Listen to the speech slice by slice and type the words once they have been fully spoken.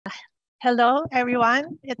Hello,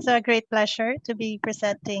 everyone. It's a great pleasure to be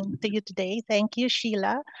presenting to you today. Thank you,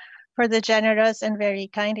 Sheila, for the generous and very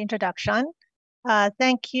kind introduction.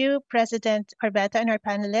 Thank you, President Arbeta and our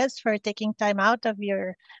panelists for taking time out of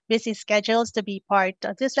your busy schedules to be part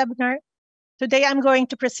of this webinar. Today, I'm going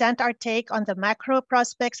to present our take on the macro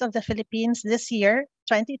prospects of the Philippines this year,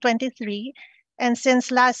 2023. And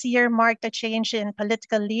since last year marked a change in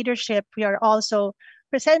political leadership, we are also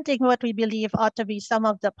presenting what we believe ought to be some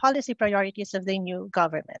of the policy priorities of the new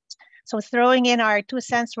government. So throwing in our 2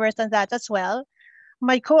 cents worth on that as well.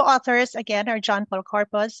 My co-authors, again, are John Paul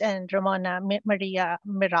Corpus and Ramona Maria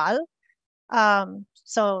Miral.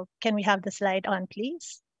 So can we have the slide on,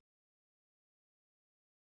 please?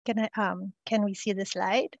 Can we see the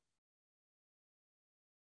slide?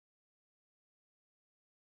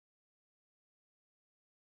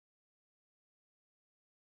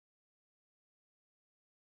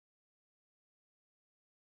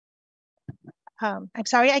 I'm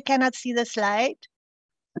sorry, I cannot see the slide.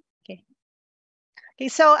 Okay. Okay.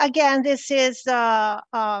 So again, this is the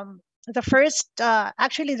first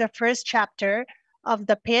chapter of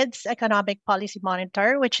the PIDS Economic Policy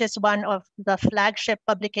Monitor, which is one of the flagship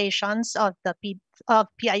publications of the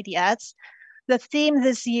PIDS. The theme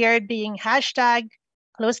this year being hashtag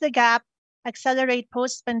close the gap, accelerate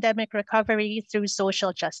post-pandemic recovery through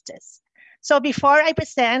social justice. So before I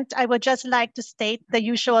present, I would just like to state the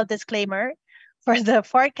usual disclaimer. For the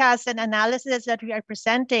forecasts and analysis that we are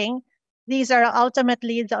presenting, these are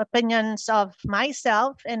ultimately the opinions of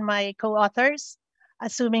myself and my co-authors,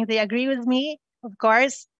 assuming they agree with me, of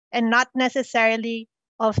course, and not necessarily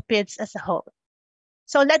of PIDS as a whole.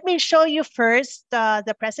 So let me show you first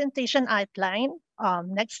the presentation outline.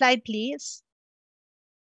 Next slide, please.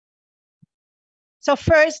 So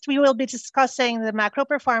first, we will be discussing the macro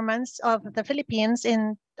performance of the Philippines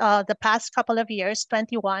in the past couple of years,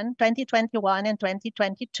 2021 and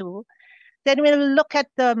 2022. Then we'll look at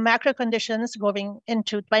the macro conditions going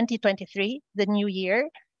into 2023, the new year.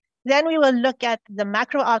 Then we will look at the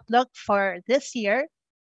macro outlook for this year,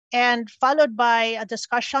 and followed by a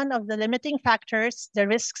discussion of the limiting factors, the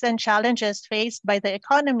risks and challenges faced by the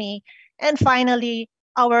economy, and finally,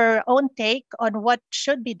 our own take on what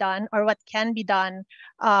should be done or what can be done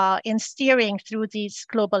in steering through these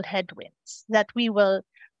global headwinds that we will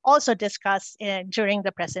also discuss during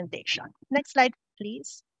the presentation. Next slide,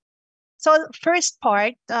 please. So first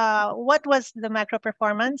part, what was the macro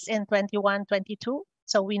performance in 21-22?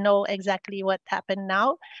 So we know exactly what happened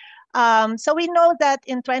now. So we know that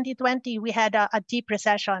in 2020, we had a deep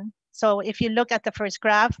recession. So if you look at the first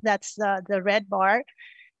graph, that's the red bar,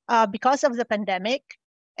 because of the pandemic.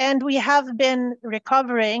 And we have been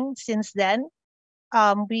recovering since then.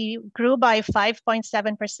 We grew by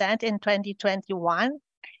 5.7% in 2021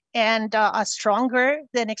 and a stronger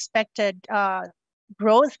than expected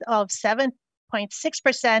growth of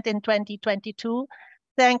 7.6% in 2022,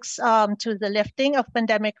 thanks to the lifting of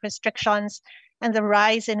pandemic restrictions and the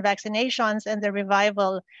rise in vaccinations and the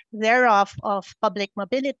revival thereof of public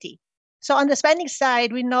mobility. So on the spending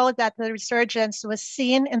side, we know that the resurgence was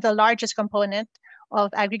seen in the largest component of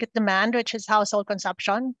aggregate demand, which is household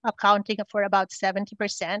consumption, accounting for about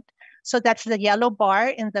 70%. So that's the yellow bar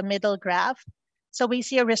in the middle graph. So we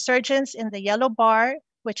see a resurgence in the yellow bar,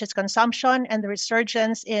 which is consumption, and the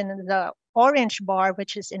resurgence in the orange bar,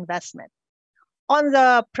 which is investment. On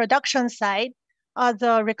the production side,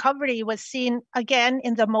 the recovery was seen again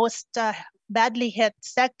in the most badly hit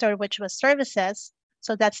sector, which was services.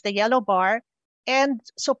 So that's the yellow bar, and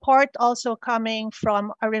support also coming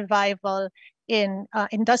from a revival in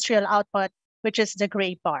industrial output, which is the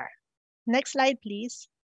gray bar. Next slide, please.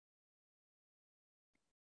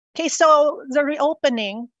 Okay, so the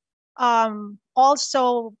reopening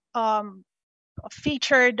also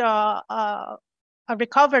featured a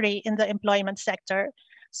recovery in the employment sector.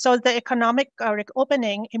 So the economic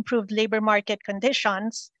reopening improved labor market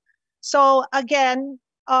conditions. So again,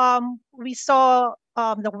 we saw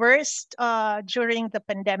the worst during the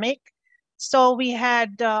pandemic. So we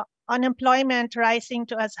had unemployment rising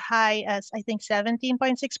to as high as, I think,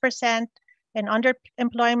 17.6%, and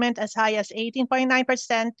underemployment as high as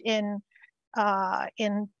 18.9% in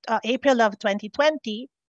April of 2020,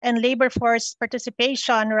 and labor force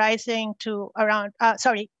participation rising to around,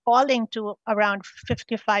 falling to around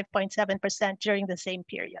 55.7% during the same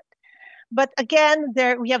period. But again,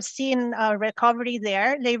 we have seen a recovery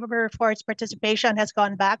there. Labor force participation has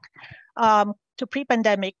gone back to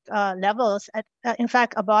pre-pandemic levels, in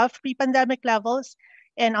fact, above pre-pandemic levels.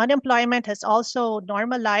 And unemployment has also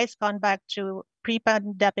normalized, gone back to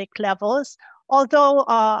pre-pandemic levels. Although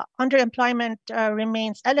underemployment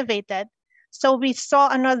remains elevated, So we saw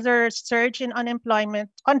another surge in underemployment,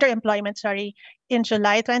 in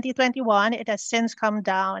July 2021. It has since come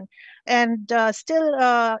down and still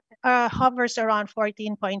hovers around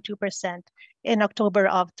 14.2% in October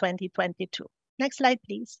of 2022. Next slide,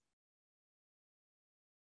 please.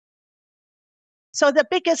 So the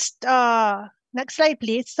biggest, next slide,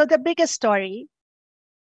 please. So the biggest story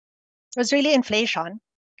was really inflation.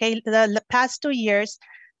 Okay, the past 2 years,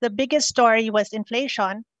 the biggest story was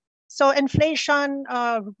inflation. So inflation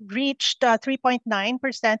reached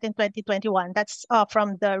 3.9% in 2021. That's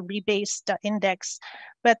from the rebased index.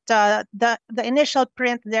 But the initial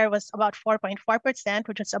print there was about 4.4%,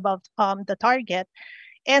 which is above the target.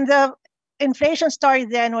 And the inflation story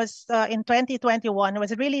then was in 2021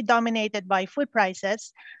 was really dominated by food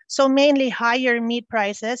prices. So mainly higher meat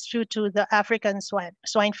prices due to the African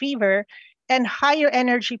swine fever, and higher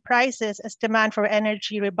energy prices as demand for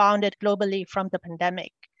energy rebounded globally from the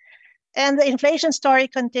pandemic. And the inflation story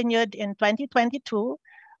continued in 2022.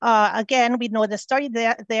 Again, we know the story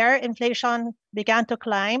there. Inflation began to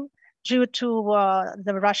climb due to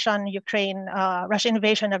the Russian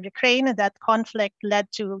invasion of Ukraine. That conflict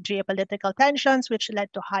led to geopolitical tensions, which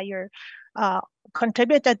led to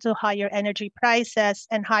contributed to higher energy prices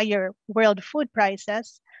and higher world food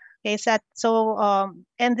prices. Okay,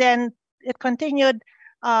 and then it continued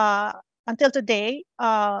until today,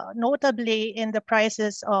 notably in the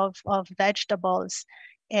prices of vegetables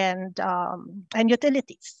and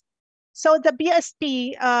utilities. So the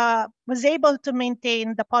BSP was able to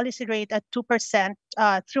maintain the policy rate at 2%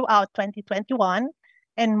 throughout 2021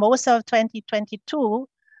 and most of 2022,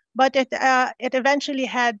 but it eventually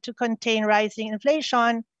had to contain rising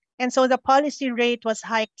inflation. And so the policy rate was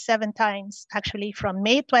hiked 7 times, actually, from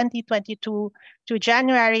May 2022 to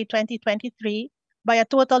January 2023 by a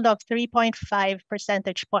total of 3.5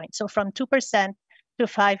 percentage points. So from 2% to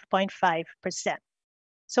 5.5%.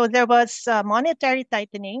 So there was monetary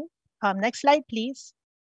tightening. Next slide, please.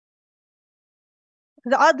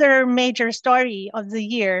 The other major story of the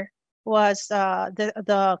year was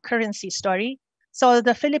the currency story. So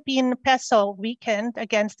the Philippine peso weakened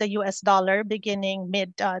against the US dollar beginning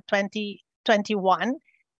mid-2021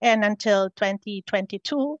 and until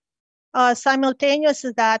 2022. Simultaneous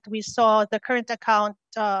to that, we saw the current account,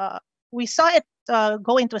 we saw it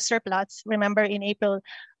go into a surplus, remember, in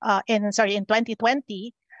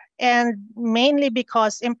 2020, and mainly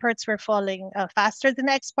because imports were falling faster than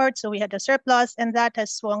exports. So we had a surplus, and that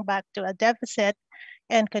has swung back to a deficit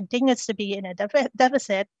and continues to be in a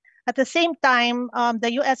deficit. At the same time,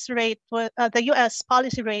 the U.S.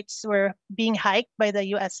 policy rates were being hiked by the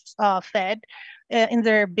U.S. Fed in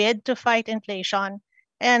their bid to fight inflation.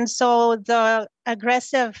 And so the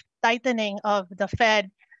aggressive tightening of the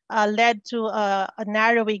Fed led to a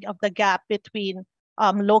narrowing of the gap between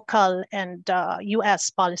local and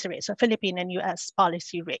U.S. policy rates, so Philippine and U.S.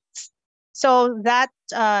 policy rates. So that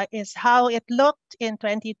is how it looked in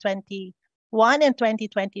 2021 and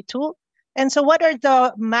 2022. And so what are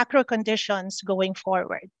the macro conditions going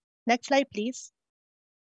forward? Next slide, please.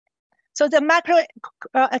 So the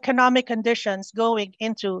macroeconomic conditions going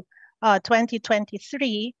into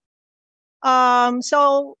 2023.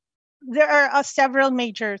 So there are several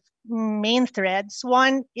main threads.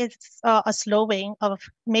 One is a slowing of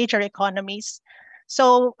major economies.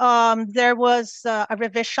 So there was a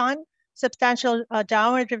revision, substantial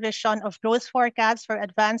downward revision of growth forecasts for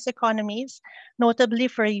advanced economies, notably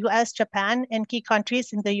for US, Japan, and key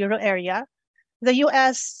countries in the Euro area. The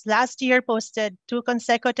US last year posted 2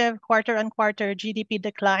 consecutive quarter-on-quarter GDP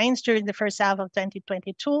declines during the first half of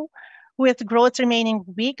 2022, with growth remaining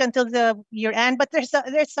weak until the year end. But there's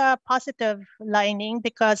a positive lining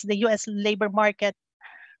because the US labor market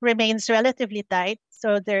remains relatively tight.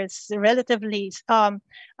 So there's relatively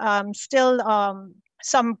still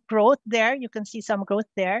some growth there. You can see some growth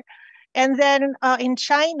there. And then in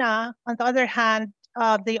China, on the other hand,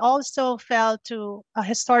 they also fell to a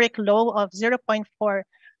historic low of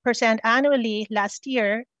 0.4% annually last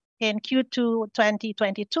year. In Q2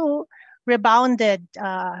 2022, rebounded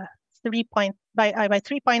by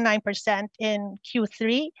 3.9% in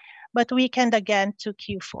Q3, but weakened again to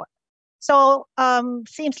Q4. So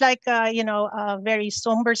seems like a very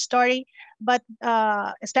somber story, but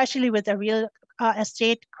especially with the real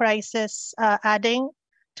estate crisis adding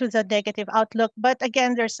to the negative outlook. But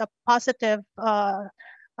again, there's a positive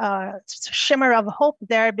shimmer of hope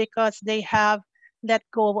there because they have let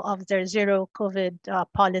go of their zero COVID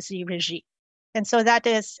policy regime. And so that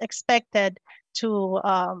is expected to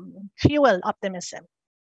fuel optimism.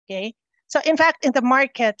 Okay. So in fact, in the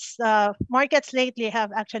markets, markets lately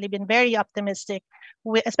have actually been very optimistic,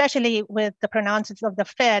 especially with the pronouncements of the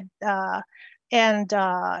Fed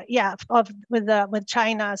with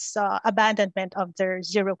China's abandonment of their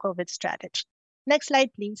zero COVID strategy. Next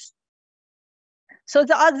slide, please. So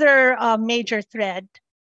the other major thread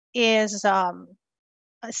is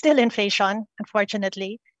still inflation,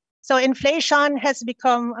 unfortunately. So inflation has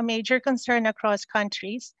become a major concern across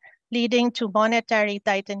countries, leading to monetary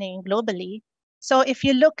tightening globally. So if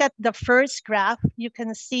you look at the first graph, you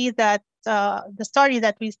can see that the story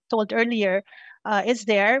that we told earlier is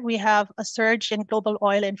there. We have a surge in global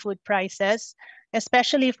oil and food prices,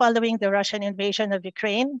 especially following the Russian invasion of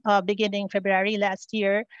Ukraine beginning February last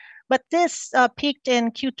year. But this peaked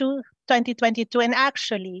in Q2 2022, and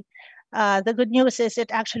actually, the good news is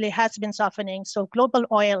it actually has been softening. So global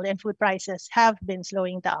oil and food prices have been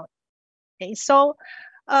slowing down. Okay, so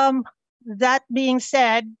that being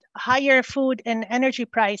said, higher food and energy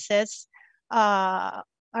prices are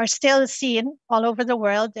still seen all over the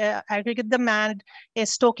world. Aggregate demand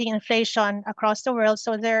is stoking inflation across the world.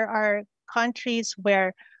 So there are countries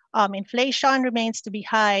where inflation remains to be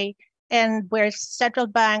high and where central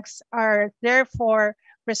banks are therefore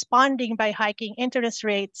responding by hiking interest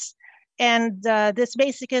rates. And this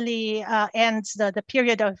basically ends the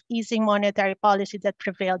period of easing monetary policy that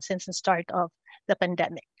prevailed since the start of the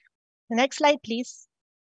pandemic. The next slide, please.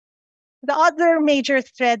 The other major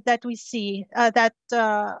thread that we see that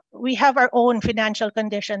we have our own financial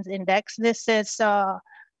conditions index. This is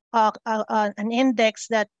an index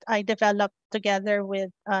that I developed together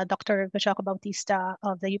with Dr. Gachaco Bautista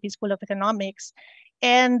of the UP School of Economics.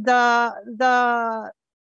 And the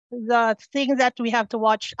thing that we have to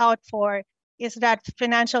watch out for is that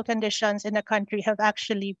financial conditions in the country have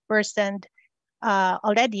actually worsened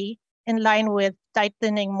already in line with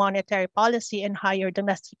tightening monetary policy and higher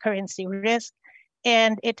domestic currency risk.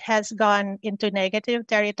 And it has gone into negative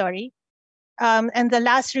territory. And the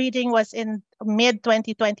last reading was in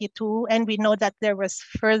mid-2022, and we know that there was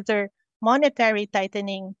further monetary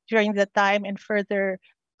tightening during the time and further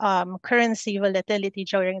currency volatility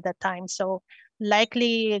during that time. So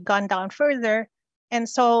likely gone down further. And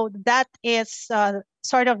so that is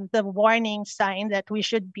sort of the warning sign that we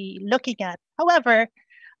should be looking at. However,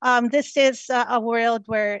 this is a world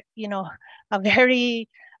where, a very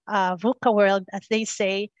VUCA world, as they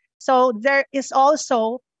say. So there is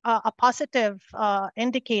also a positive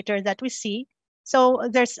indicator that we see. So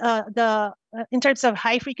there's in terms of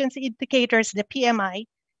high frequency indicators, the PMI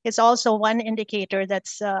is also one indicator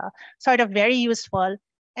that's sort of very useful.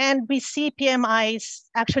 And we see PMIs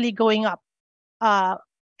actually going up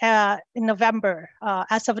in November,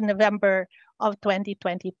 as of November of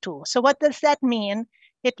 2022. So what does that mean?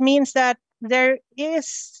 It means that there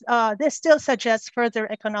is, this still suggests further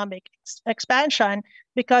economic expansion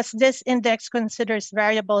because this index considers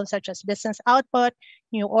variables such as business output,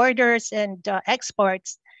 new orders, and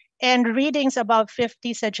exports. And readings above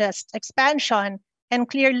 50 suggest expansion, and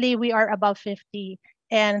clearly we are above 50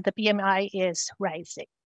 and the PMI is rising.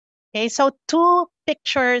 Okay, so two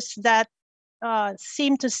pictures that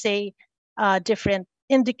seem to say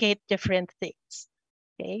indicate different things.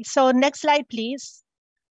 Okay, so next slide, please.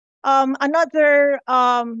 Another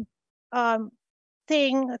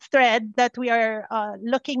thread that we are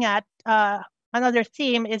looking at, another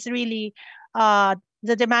theme is really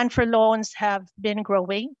the demand for loans have been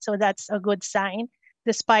growing. So that's a good sign,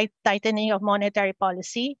 despite tightening of monetary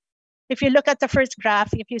policy. If you look at the first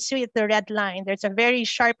graph, if you see the red line, there's a very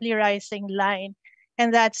sharply rising line,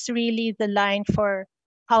 and that's really the line for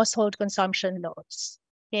household consumption loans.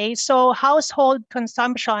 Okay, so household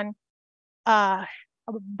consumption,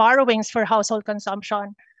 borrowings for household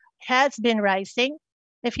consumption has been rising.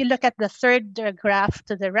 If you look at the third graph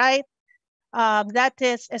to the right, that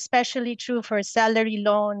is especially true for salary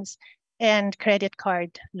loans and credit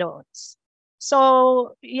card loans.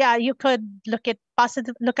 So yeah, you could look at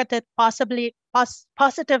it possibly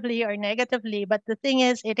positively or negatively, but the thing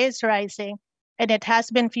is, it is rising and it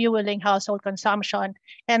has been fueling household consumption.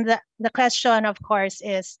 And the question, of course,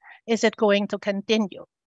 is it going to continue?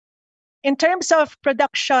 In terms of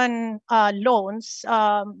production loans,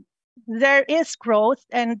 there is growth,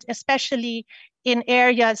 and especially in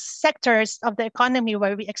sectors of the economy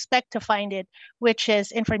where we expect to find it, which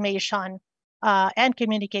is information and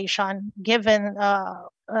communication, given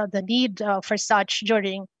the need for such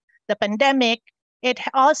during the pandemic. It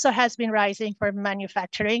also has been rising for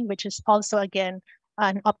manufacturing, which is also, again,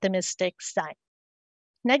 an optimistic sign.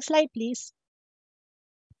 Next slide, please.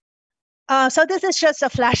 So this is just a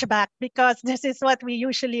flashback because this is what we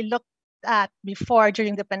usually looked at before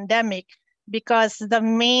during the pandemic. because the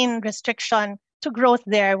main restriction to growth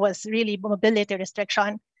there was really mobility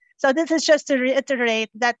restriction. So this is just to reiterate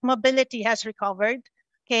that mobility has recovered.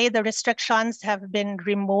 Okay, the restrictions have been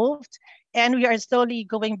removed, and we are slowly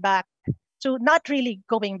going back to, not really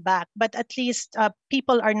going back, but at least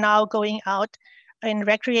people are now going out in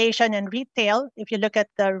recreation and retail. If you look at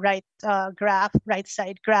the right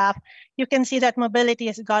side graph, you can see that mobility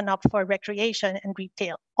has gone up for recreation and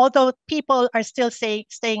retail. Although people are still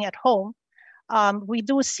staying at home, we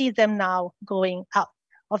do see them now going out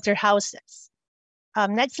of their houses.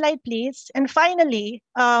 Next slide, please. And finally,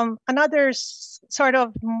 another sort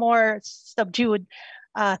of more subdued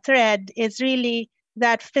thread is really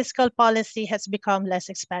that fiscal policy has become less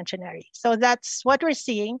expansionary. So that's what we're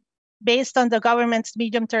seeing based on the government's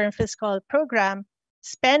medium-term fiscal program.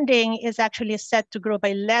 Spending is actually set to grow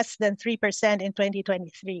by less than 3% in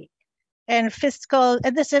 2023. And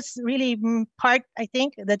this is really part, I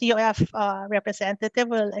think, the DOF representative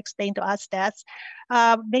will explain to us that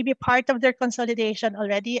maybe part of their consolidation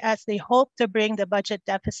already, as they hope to bring the budget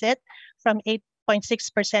deficit from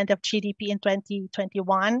 8.6% of GDP in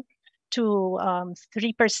 2021 to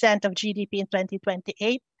 3% of GDP in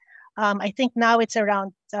 2028. I think now it's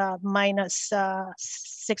around minus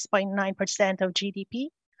 6.9% of GDP.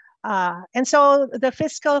 And so the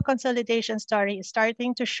fiscal consolidation story is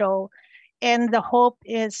starting to show, and the hope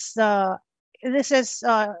is, this is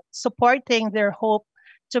supporting their hope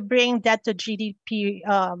to bring debt to GDP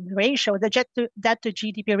ratio, the debt to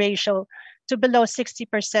GDP ratio, to below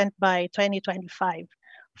 60% by 2025,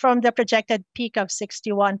 from the projected peak of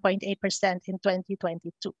 61.8% in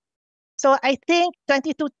 2022. So I think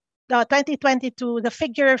 2022, the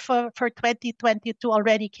figure for 2022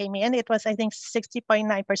 already came in. It was, I think,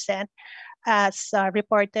 60.9%, as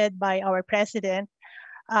reported by our president,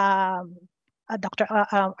 Dr.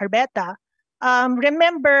 Arbeta.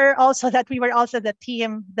 Remember also that we were also the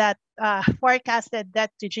team that forecasted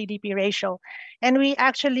debt to GDP ratio, and we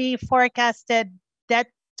actually forecasted the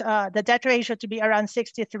debt ratio to be around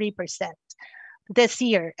 63% this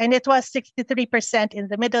year, and it was 63% in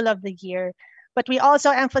the middle of the year. But we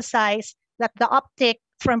also emphasize that the uptick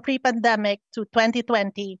from pre-pandemic to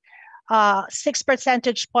 2020, 6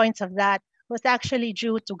 percentage points of that was actually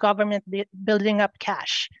due to government building up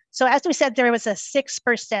cash. So as we said, there was a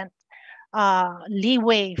 6%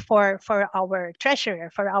 leeway for our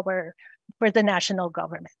treasurer, for the national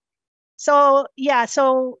government. So yeah,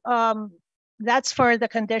 so that's for the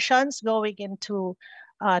conditions going into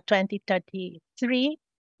 2033.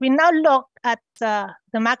 We now look at the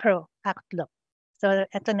macro outlook. So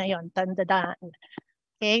ito na yon, tandaan.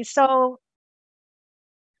 Okay, so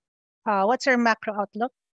what's our macro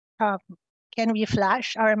outlook? Can we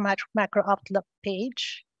flash our macro outlook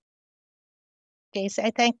page? Okay, so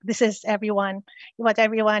I think this is what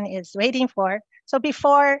everyone is waiting for. So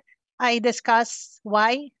before I discuss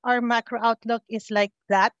why our macro outlook is like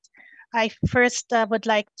that, I first would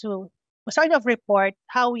like to sort of report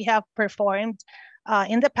how we have performed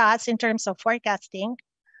in the past in terms of forecasting.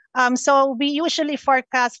 So we usually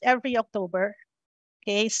forecast every October.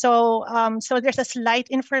 Okay, so there's a slight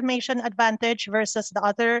information advantage versus the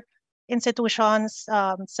other institutions.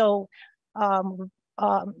 So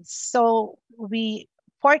we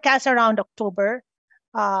forecast around October,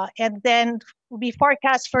 and then we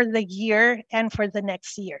forecast for the year and for the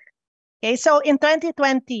next year. Okay, so in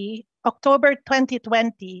 2020, October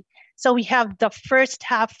 2020, so we have the first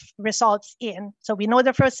half results in. So we know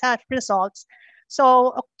the first half results.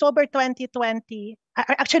 So October 2020,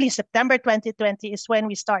 actually September 2020 is when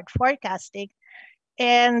we start forecasting.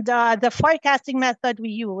 And the forecasting method we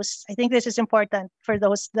use, I think this is important for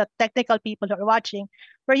the technical people who are watching,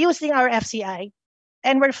 we're using our FCI,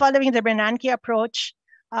 and we're following the Bernanke approach,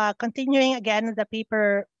 continuing again the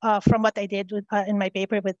paper from what I did in my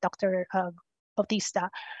paper with Dr. Bautista.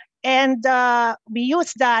 And we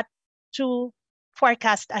use that to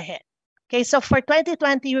forecast ahead. Okay, so for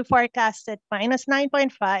 2020, we forecasted minus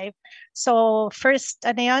 9.5. So first,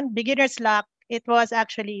 beginner's luck, it was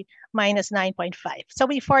actually minus 9.5. So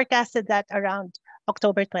we forecasted that around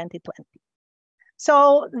October 2020.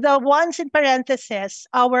 So the ones in parentheses,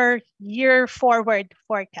 our year forward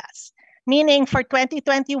forecast, meaning for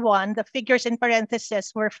 2021, the figures in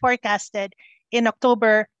parentheses were forecasted in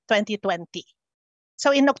October 2020.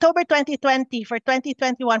 So in October 2020, for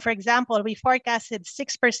 2021, for example, we forecasted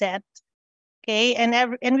 6%. Okay,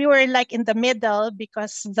 and we were like in the middle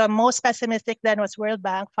because the most pessimistic then was World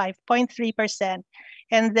Bank, 5.3%.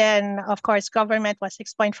 And then, of course, government was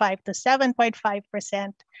 6.5 to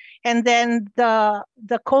 7.5%. And then the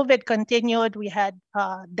COVID continued. We had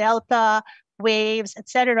Delta waves,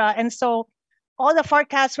 etc. And so all the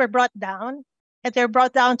forecasts were brought down, and they're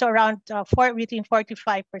brought down to around between 4 to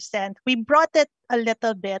 5%. We brought it a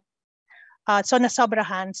little bit, so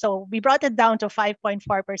nasobrahan. So we brought it down to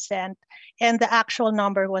 5.4%, and the actual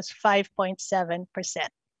number was 5.7%.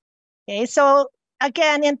 Okay, so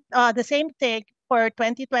again, in the same thing for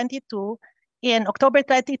 2022, in October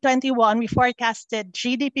 2021, we forecasted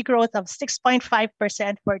GDP growth of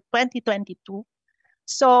 6.5% for 2022.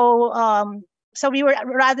 So we were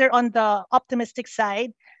rather on the optimistic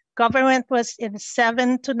side. Government was in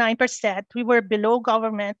 7 to 9%. We were below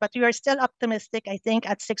government, but we were still optimistic, I think,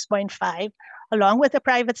 at 6.5, along with the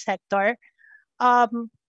private sector. And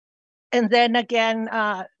then again,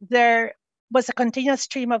 there was a continuous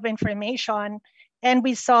stream of information, and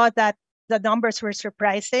we saw that the numbers were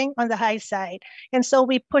surprising on the high side. And so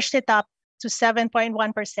we pushed it up to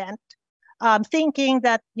 7.1%, thinking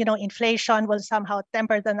that, inflation will somehow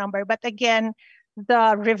temper the number. But again,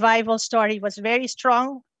 the revival story was very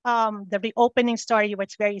strong. The reopening story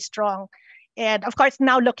was very strong. And of course,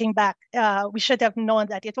 now looking back, we should have known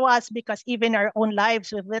that it was, because even our own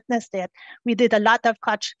lives, we've witnessed it. We did a lot of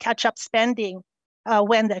catch-up spending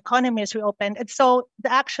when the economy is reopened. And so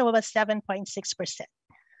the actual was 7.6%.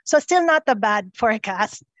 So still not a bad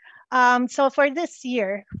forecast. So for this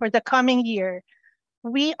year, for the coming year,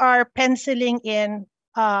 we are penciling in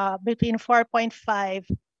between 4.5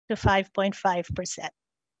 to 5.5%.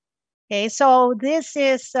 Okay, so this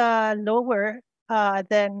is lower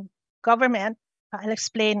than government. I'll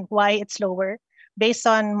explain why it's lower based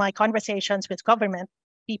on my conversations with government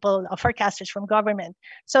people, forecasters from government.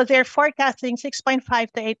 So they're forecasting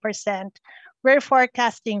 6.5 to 8%. We're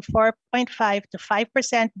forecasting 4.5 to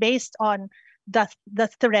 5% based on the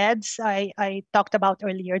threads I talked about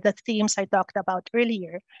earlier, the themes I talked about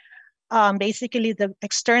earlier. Basically the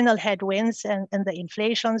external headwinds and the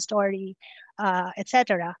inflation story,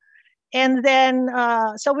 etc. And then,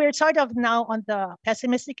 so we're sort of now on the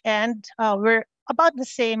pessimistic end. We're about the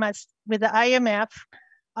same as with the IMF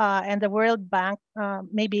and the World Bank,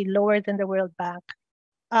 maybe lower than the World Bank.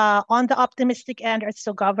 On the optimistic end, it's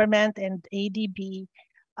the government and ADB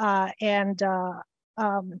and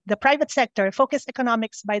the private sector. Focused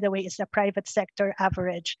economics, by the way, is the private sector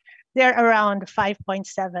average. They're around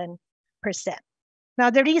 5.7%. Now,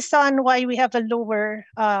 the reason why we have a lower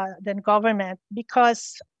than government,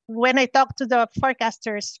 because when I talked to the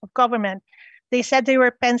forecasters of government, they said they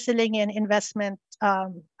were penciling in investment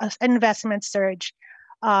surge,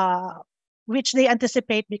 which they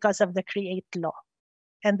anticipate because of the CREATE law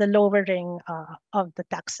and the lowering of the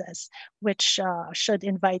taxes, which should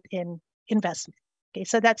invite in investment. Okay,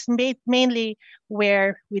 so that's mainly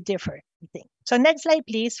where we differ, I think. So next slide,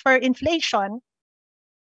 please. For inflation,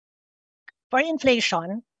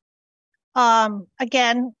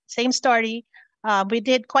 again, same story. We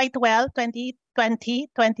did quite well 2020,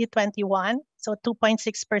 2021. So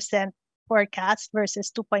 2.6% forecast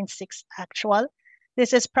versus 2.6 actual.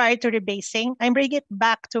 This is prior to rebasing. I'm bringing it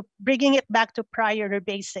back to prior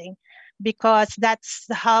rebasing because that's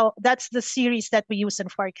the series that we use in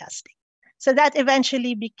forecasting. So that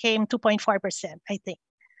eventually became 2.4%, I think.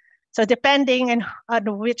 So depending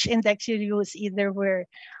on which index you use, either we're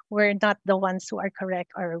not the ones who are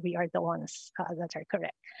correct or we are the ones that are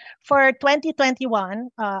correct. For 2021,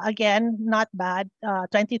 again, not bad.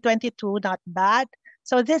 2022, not bad.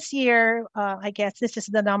 So this year, I guess this is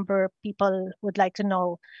the number people would like to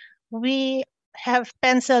know. We have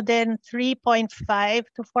penciled in 3.5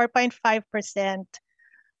 to 4.5%,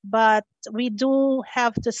 but we do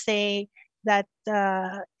have to say that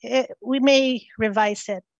we may revise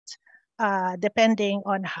it depending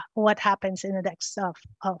on what happens in the next of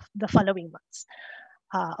the following months.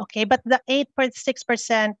 Okay, but the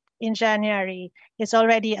 8.6% in January is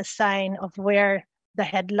already a sign of where the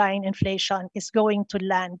headline inflation is going to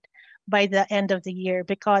land by the end of the year,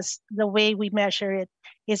 because the way we measure it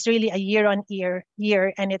is really a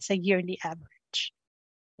year-on-year, and it's a yearly average.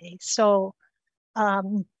 Okay, so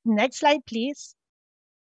next slide, please.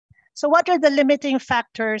 So what are the limiting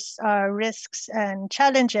factors, risks, and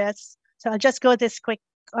challenges? So I'll just go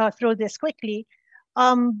through this quickly.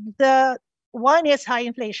 The one is high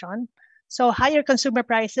inflation. So higher consumer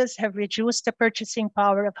prices have reduced the purchasing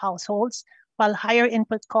power of households, while higher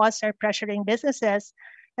input costs are pressuring businesses,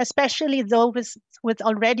 especially those with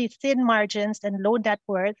already thin margins and low net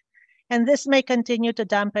worth. And this may continue to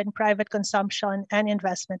dampen private consumption and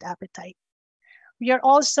investment appetite. We are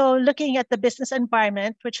also looking at the business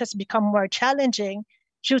environment, which has become more challenging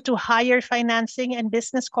due to higher financing and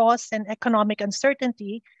business costs and economic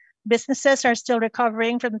uncertainty. Businesses are still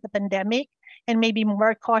recovering from the pandemic and may be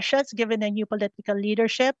more cautious given the new political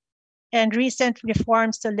leadership. and recent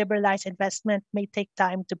reforms to liberalize investment may take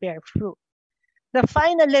time to bear fruit. The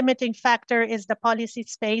final limiting factor is the policy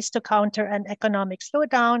space to counter an economic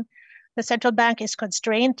slowdown. The central bank is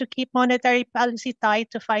constrained to keep monetary policy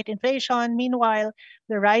tight to fight inflation. Meanwhile,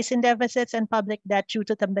 the rise in deficits and public debt due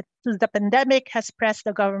to the pandemic has pressed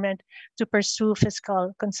the government to pursue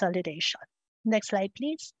fiscal consolidation. Next slide,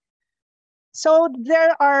 please. So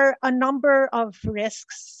there are a number of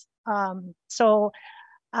risks.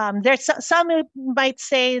 There's some who might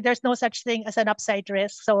say there's no such thing as an upside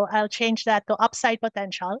risk. So I'll change that to upside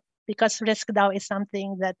potential, because risk now is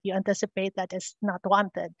something that you anticipate that is not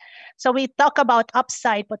wanted. So we talk about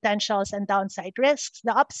upside potentials and downside risks.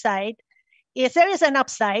 The upside is there is an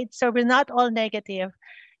upside, so we're not all negative.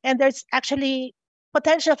 And there's actually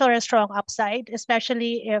potential for a strong upside,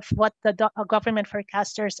 especially if what the government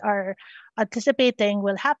forecasters are anticipating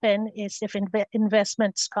will happen is if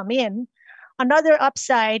investments come in. Another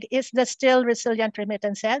upside is the still resilient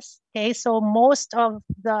remittances. Okay, so most of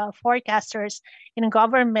the forecasters in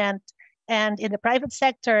government and in the private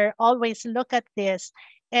sector always look at this,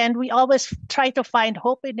 and we always try to find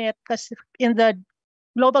hope in it, because in the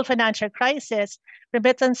global financial crisis,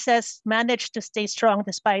 remittances managed to stay strong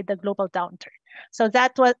despite the global downturn. So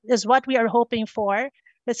that is what we are hoping for: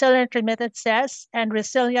 resilient remittances and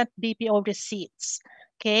resilient BPO receipts.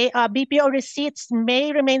 Okay, BPO receipts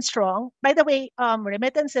may remain strong. By the way,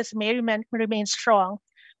 remittances may remain strong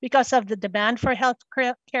because of the demand for health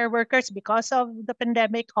care workers because of the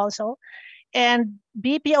pandemic also. And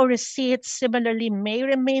BPO receipts similarly may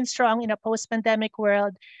remain strong in a post-pandemic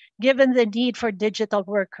world, given the need for digital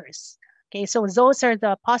workers. Okay, so those are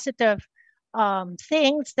the positive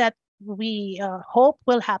things that we hope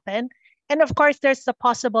will happen. And of course, there's the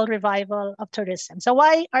possible revival of tourism. So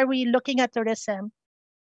why are we looking at tourism?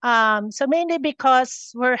 So mainly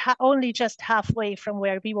because we're only just halfway from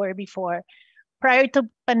where we were before. Prior to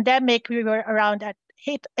pandemic, we were around at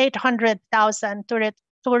 800,000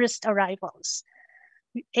 tourist arrivals.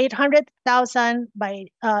 800,000 by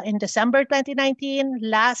in December 2019.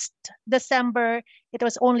 Last December, it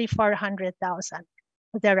was only 400,000,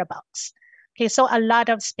 thereabouts. Okay, so a lot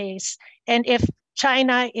of space. And if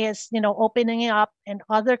China is, opening up and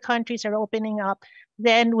other countries are opening up,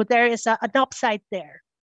 then there is an upside there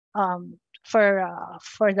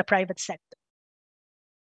for the private sector.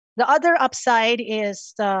 The other upside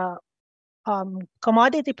is the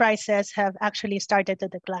commodity prices have actually started to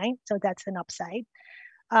decline, so that's an upside.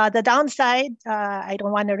 The downside, I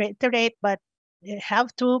don't want to reiterate, but you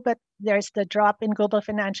have to, but there's the drop in global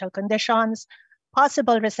financial conditions,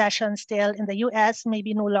 possible recession still in the US,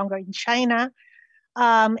 maybe no longer in China.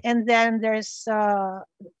 And then there's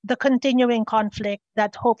the continuing conflict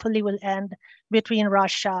that hopefully will end between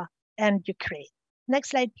Russia and Ukraine. Next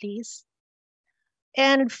slide, please.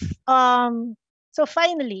 And so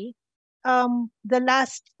finally, the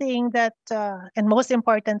last thing that, and most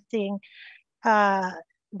important thing,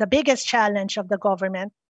 the biggest challenge of the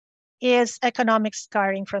government is economic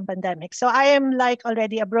scarring from pandemic. So I am like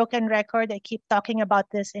already a broken record. I keep talking about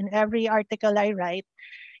this in every article I write.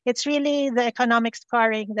 It's really the economic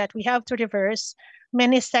scarring that we have to reverse.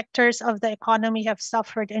 Many sectors of the economy have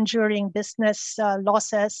suffered enduring business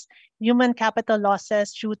losses, human capital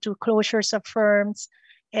losses due to closures of firms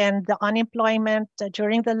and the unemployment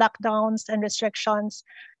during the lockdowns and restrictions,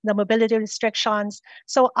 the mobility restrictions.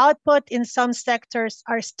 So output in some sectors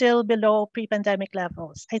are still below pre-pandemic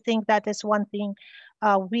levels. I think that is one thing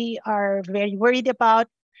we are very worried about.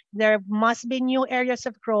 There must be new areas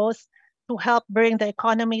of growth to help bring the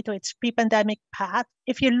economy to its pre-pandemic path.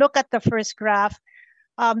 If you look at the first graph,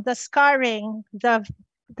 the scarring, the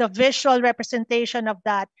visual representation of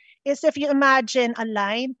that is if you imagine a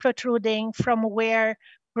line protruding from where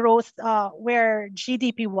growth, where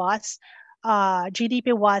GDP was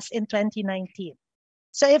in 2019.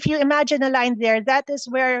 So if you imagine a line there, that is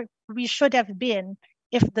where we should have been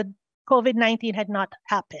if the COVID-19 had not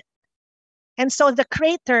happened. And so the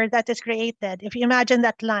crater that is created, if you imagine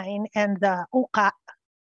that line and the uka,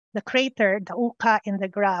 the crater, the uka in the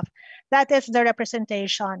graph, that is the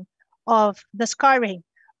representation of the scarring,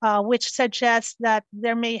 which suggests that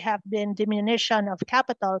there may have been diminution of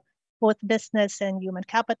capital, both business and human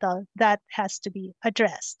capital, that has to be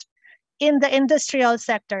addressed. In the industrial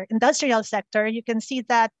sector, you can see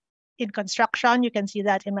that in construction, you can see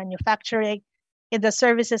that in manufacturing, in the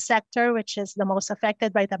services sector, which is the most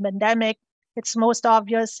affected by the pandemic. It's most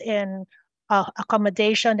obvious in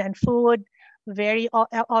accommodation and food, very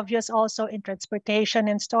obvious also in transportation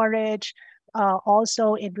and storage,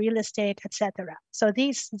 also in real estate, etc. So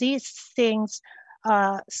these things,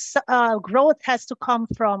 growth has to come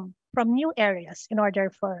from new areas in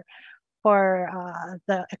order for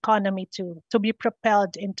the economy to be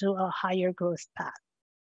propelled into a higher growth path.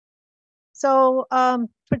 So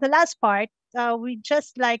for the last part, we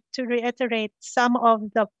just like to reiterate some of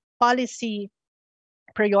the policy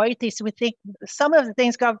priorities we think, some of the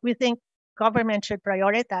things we think government should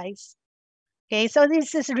prioritize. Okay, so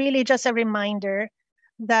this is really just a reminder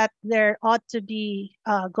that there ought to be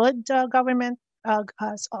good government,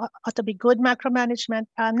 ought to be good macro management.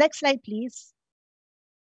 Next slide, please.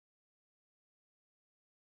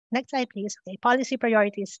 Next slide, please. Okay, policy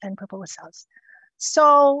priorities and proposals.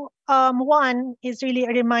 So one is really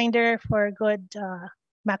a reminder for good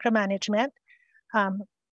macro management.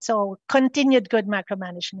 So continued good macro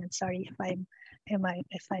management. Sorry if I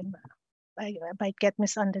might get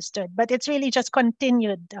misunderstood, but it's really just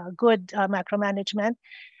continued good macro management.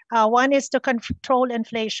 One is to control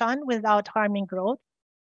inflation without harming growth.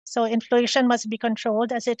 So inflation must be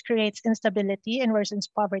controlled as it creates instability and worsens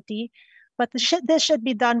poverty, but this should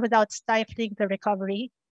be done without stifling the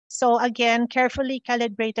recovery. So again, carefully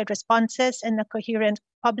calibrated responses and a coherent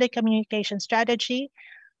public communication strategy.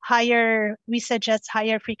 We suggest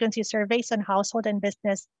higher frequency surveys on household and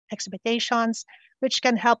business expectations, which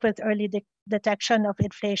can help with early detection of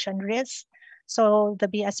inflation risks. So the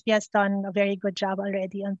BSP has done a very good job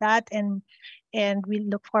already on that, and we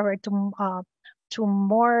look forward to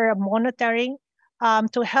more monitoring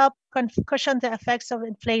to help cushion the effects of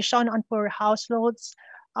inflation on poor households.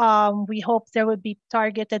 We hope there would be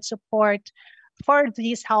targeted support for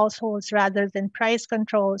these households rather than price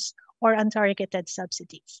controls or untargeted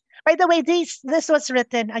subsidies. By the way, this was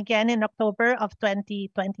written again in October of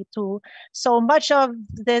 2022. So much of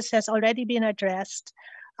this has already been addressed,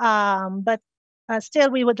 but still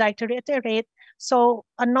we would like to reiterate. So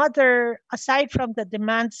aside from the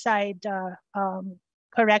demand side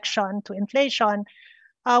correction to inflation,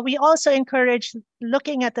 we also encourage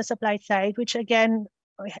looking at the supply side, which again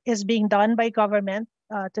is being done by government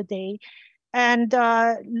today, and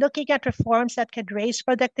looking at reforms that could raise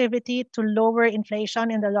productivity to lower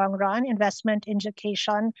inflation in the long run, investment in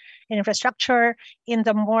education, in infrastructure, in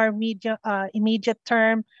the more immediate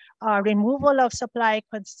term, removal of supply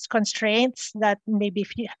constraints that may be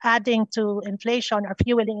adding to inflation or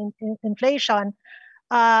fueling inflation,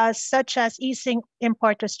 such as easing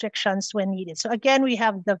import restrictions when needed. So again, we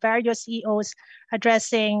have the various EOs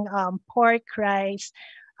addressing pork, rice,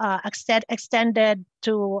 extended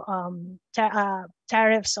to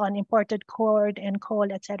tariffs on imported corn and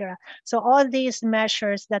coal, etc. So all these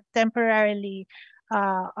measures that temporarily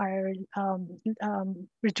are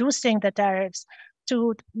reducing the tariffs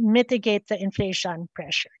to mitigate the inflation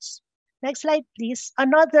pressures. Next slide, please.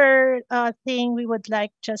 Another thing we would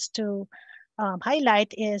like just to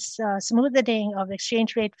highlight is smoothing of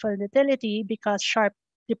exchange rate volatility, because sharp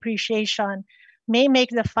depreciation may make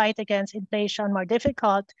the fight against inflation more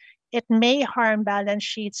difficult. It may harm balance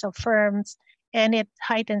sheets of firms, and it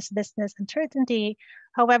heightens business uncertainty.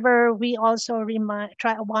 However, we also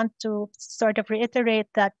want to sort of reiterate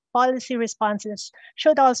that policy responses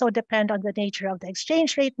should also depend on the nature of the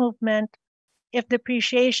exchange rate movement. If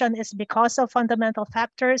depreciation is because of fundamental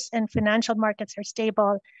factors and financial markets are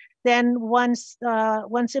stable, then one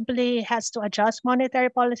simply has to adjust monetary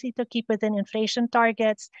policy to keep within inflation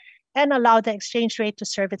targets and allow the exchange rate to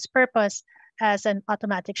serve its purpose as an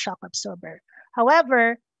automatic shock absorber.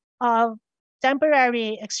 However,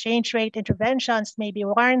 temporary exchange rate interventions may be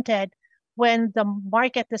warranted when the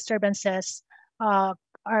market disturbances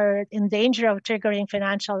are in danger of triggering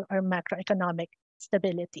financial or macroeconomic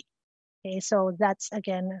stability. Okay, so that's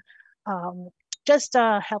again just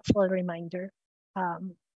a helpful reminder.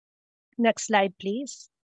 Next slide, please.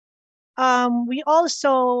 We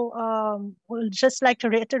also would just like to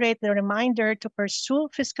reiterate the reminder to pursue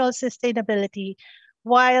fiscal sustainability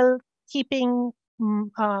while keeping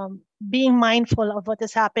being mindful of what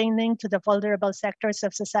is happening to the vulnerable sectors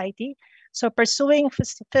of society. So pursuing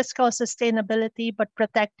fiscal sustainability, but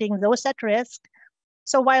protecting those at risk.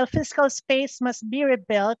 So while fiscal space must be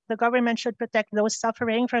rebuilt, the government should protect those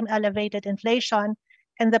suffering from elevated inflation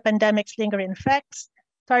and the pandemic's lingering effects.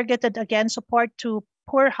 Targeted, again, support to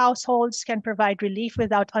poor households can provide relief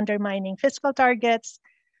without undermining fiscal targets.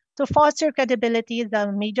 To foster credibility,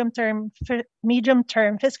 the medium-term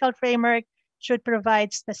fiscal framework should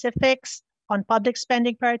provide specifics on public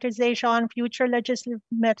spending prioritization, future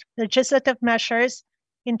legislative measures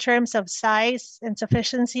in terms of size and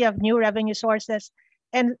sufficiency of new revenue sources,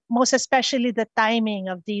 and most especially the timing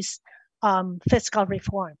of these fiscal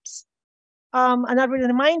reforms. Another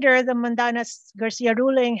reminder, the Mandanas-Garcia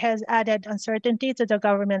ruling has added uncertainty to the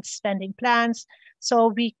government's spending plans. So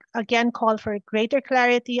we again call for greater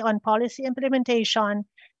clarity on policy implementation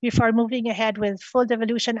before moving ahead with full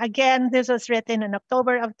devolution. Again, this was written in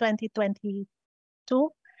October of 2022,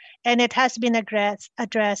 and it has been addressed,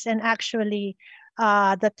 and actually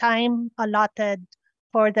the time allotted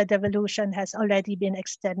for the devolution has already been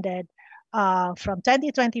extended from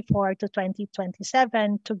 2024 to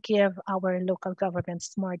 2027 to give our local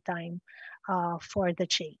governments more time for the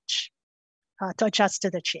change, to adjust to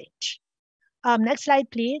the change. Next slide,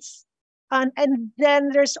 please. And then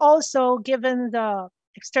there's also, given the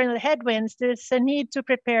external headwinds, there's a need to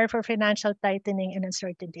prepare for financial tightening and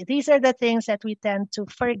uncertainty. These are the things that we tend to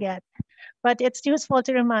forget, but it's useful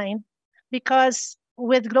to remind, because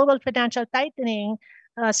with global financial tightening,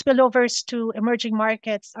 spillovers to emerging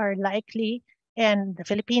markets are likely, and the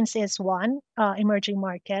Philippines is one emerging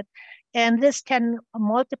market, and this can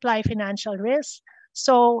multiply financial risks.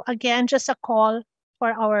 So again, just a call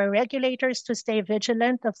for our regulators to stay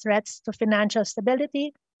vigilant of threats to financial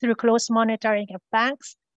stability through close monitoring of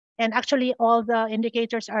banks. And actually, all the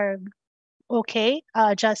indicators are okay.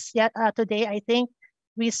 Just yet today, I think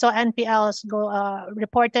we saw NPLs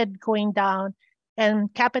reported going down,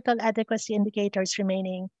 and capital adequacy indicators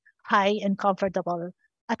remaining high and comfortable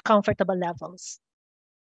levels.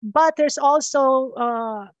 But there's also,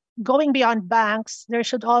 going beyond banks, there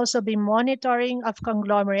should also be monitoring of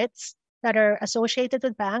conglomerates that are associated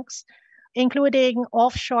with banks, including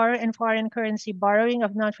offshore and foreign currency borrowing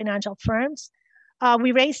of non-financial firms.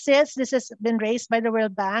 We raised this. This has been raised by the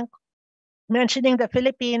World Bank, mentioning the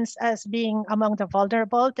Philippines as being among the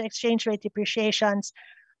vulnerable to exchange rate depreciations,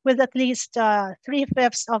 with at least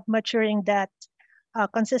 3/5 of maturing debt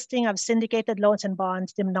consisting of syndicated loans and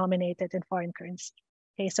bonds denominated in foreign currency.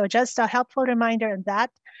 Okay, so just a helpful reminder on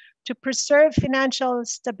that. To preserve financial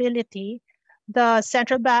stability, the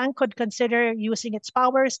central bank could consider using its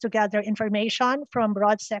powers to gather information from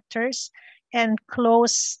broad sectors and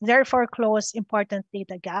therefore close important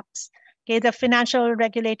data gaps. Okay, the financial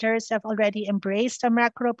regulators have already embraced a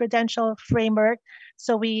macroprudential framework,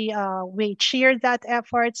 so we cheer that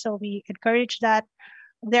effort. So we encourage that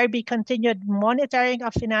there be continued monitoring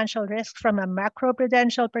of financial risk from a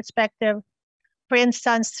macroprudential perspective, for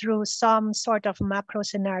instance, through some sort of macro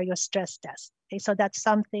scenario stress test. Okay, so that's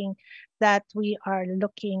something that we are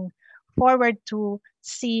looking forward to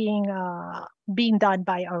seeing being done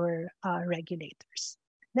by our regulators.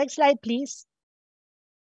 Next slide, please.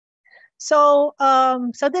 So,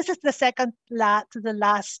 so this is the second to the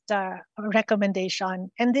last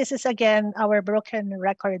recommendation, and this is again our broken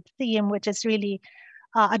record theme, which is really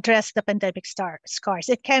address the pandemic scars.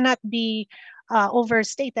 It cannot be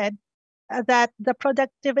overstated that the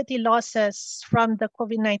productivity losses from the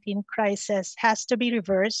COVID-19 crisis has to be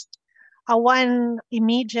reversed. One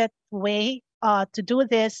immediate way to do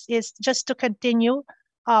this is just to continue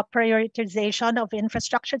prioritization of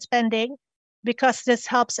infrastructure spending, because this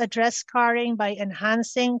helps address scarring by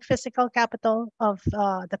enhancing physical capital of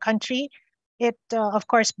the country. It, of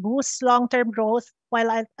course, boosts long-term growth,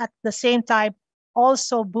 while at the same time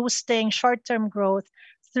also boosting short-term growth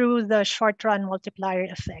through the short-run multiplier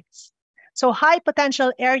effects. So high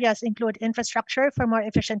potential areas include infrastructure for more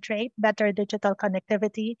efficient trade, better digital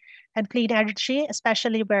connectivity, and clean energy,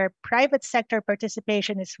 especially where private sector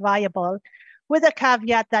participation is viable, with a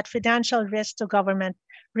caveat that financial risks to government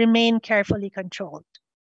remain carefully controlled.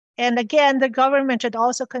 And again, the government should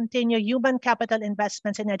also continue human capital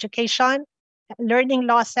investments in education. Learning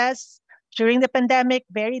losses during the pandemic,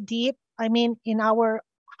 very deep. I mean, in our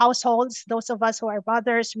households, those of us who are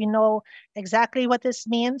mothers, we know exactly what this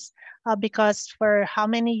means, because for how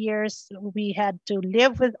many years we had to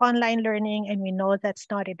live with online learning, and we know that's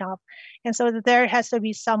not enough. And so there has to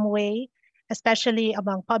be some way, especially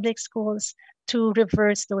among public schools, to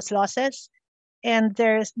reverse those losses. And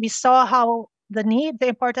we saw how the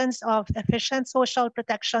importance of efficient social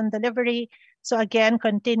protection delivery. So again,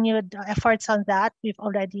 continued efforts on that. We've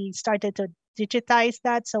already started to digitize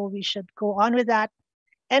that, so we should go on with that.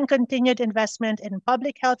 And continued investment in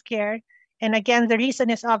public health care. And again, the reason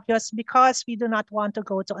is obvious, because we do not want to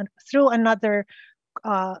go through another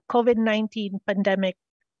COVID-19 pandemic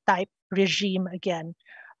type regime again,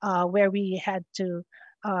 where we had to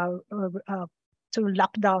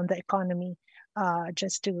lock down the economy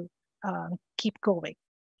just to keep going.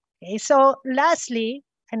 Okay, so lastly,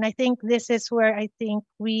 and I think this is where I think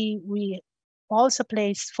we also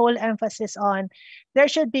place full emphasis on, there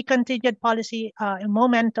should be continued policy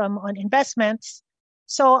momentum on investments.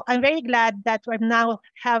 So I'm very glad that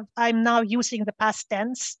I'm now using the past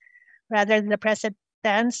tense rather than the present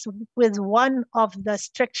tense, with one of the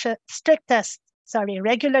strictest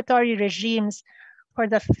regulatory regimes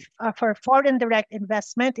for foreign direct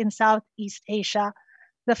investment in Southeast Asia.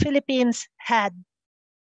 The Philippines had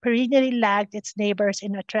perennially lagged its neighbors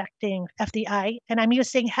in attracting FDI. And I'm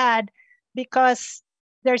using had because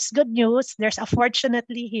there's good news. There's a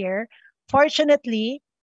fortunately here. Fortunately,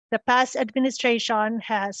 the past administration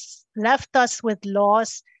has left us with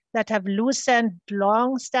laws that have loosened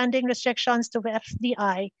long-standing restrictions to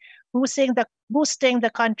FDI, boosting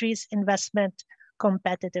the country's investment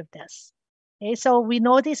competitiveness. Okay, so we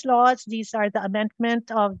know these laws. These are the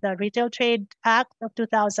amendment of the Retail Trade Act of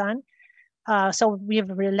 2000. So we've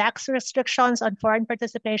relaxed restrictions on foreign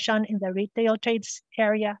participation in the retail trades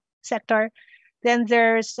area sector. Then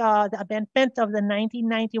there's the amendment of the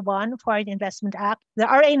 1991 Foreign Investment Act. The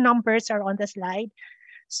RA numbers are on the slide.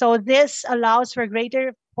 So this allows for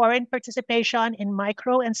greater foreign participation in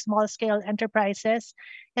micro and small scale enterprises.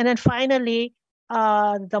 And then finally,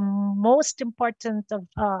 the most important of,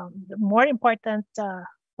 more important,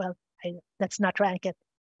 let's not rank it.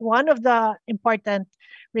 One of the important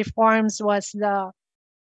reforms was the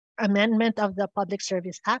amendment of the Public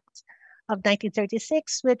Service Act of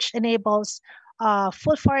 1936, which enables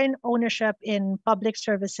full foreign ownership in public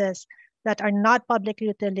services that are not public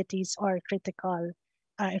utilities or critical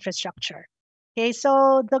infrastructure. Okay,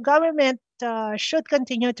 so the government should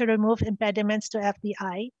continue to remove impediments to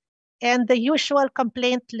FDI, and the usual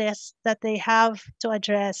complaint list that they have to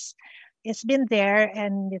address it's been there,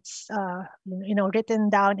 and it's written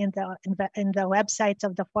down in the websites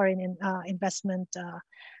of the foreign investment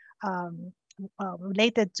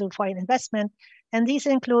related to foreign investment. And these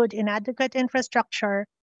include inadequate infrastructure,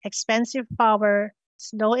 expensive power,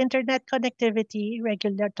 slow internet connectivity,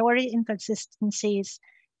 regulatory inconsistencies,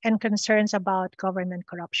 and concerns about government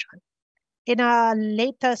corruption. In the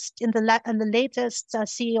latest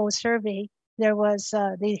CEO survey,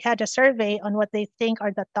 they had a survey on what they think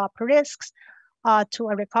are the top risks to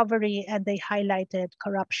a recovery, and they highlighted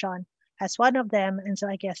corruption as one of them. And so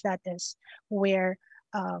I guess that is where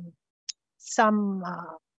the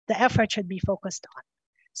effort should be focused on.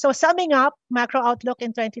 So summing up, macro outlook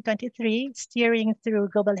in 2023, steering through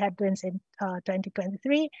global headwinds in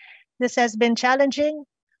 2023. This has been challenging.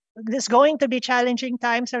 This is going to be challenging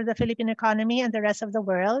times for the Philippine economy and the rest of the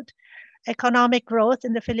world. Economic growth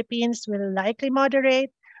in the Philippines will likely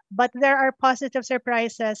moderate, but there are positive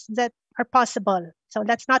surprises that are possible. So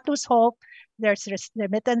let's not lose hope. There's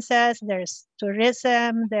remittances, there's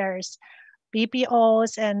tourism, there's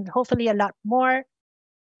BPOs, and hopefully a lot more.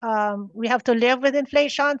 We have to live with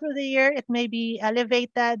inflation through the year. It may be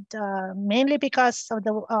elevated, mainly because of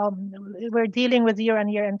we're dealing with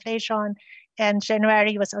year-on-year inflation, and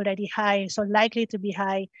January was already high, so likely to be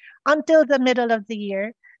high until the middle of the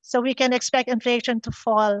year. So we can expect inflation to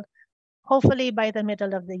fall, hopefully by the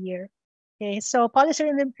middle of the year. Okay, so policy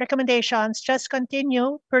recommendations: just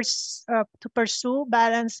continue to pursue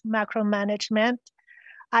balanced macro management.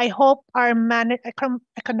 I hope our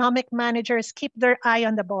economic managers keep their eye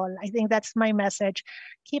on the ball. I think that's my message.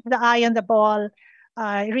 Keep the eye on the ball.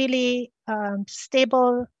 Really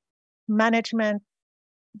stable management.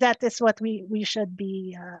 That is what we should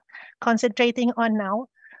be concentrating on now.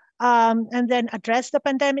 And then address the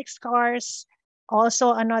pandemic scars.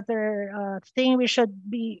 Also another thing we should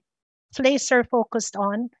be laser focused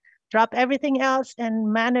on. Drop everything else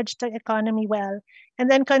and manage the economy well. And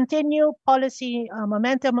then continue policy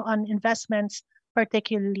momentum on investments,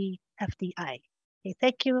 particularly FDI. Okay,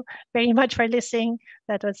 thank you very much for listening.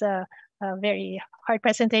 That was a very hard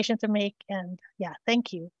presentation to make. And yeah,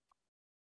 thank you.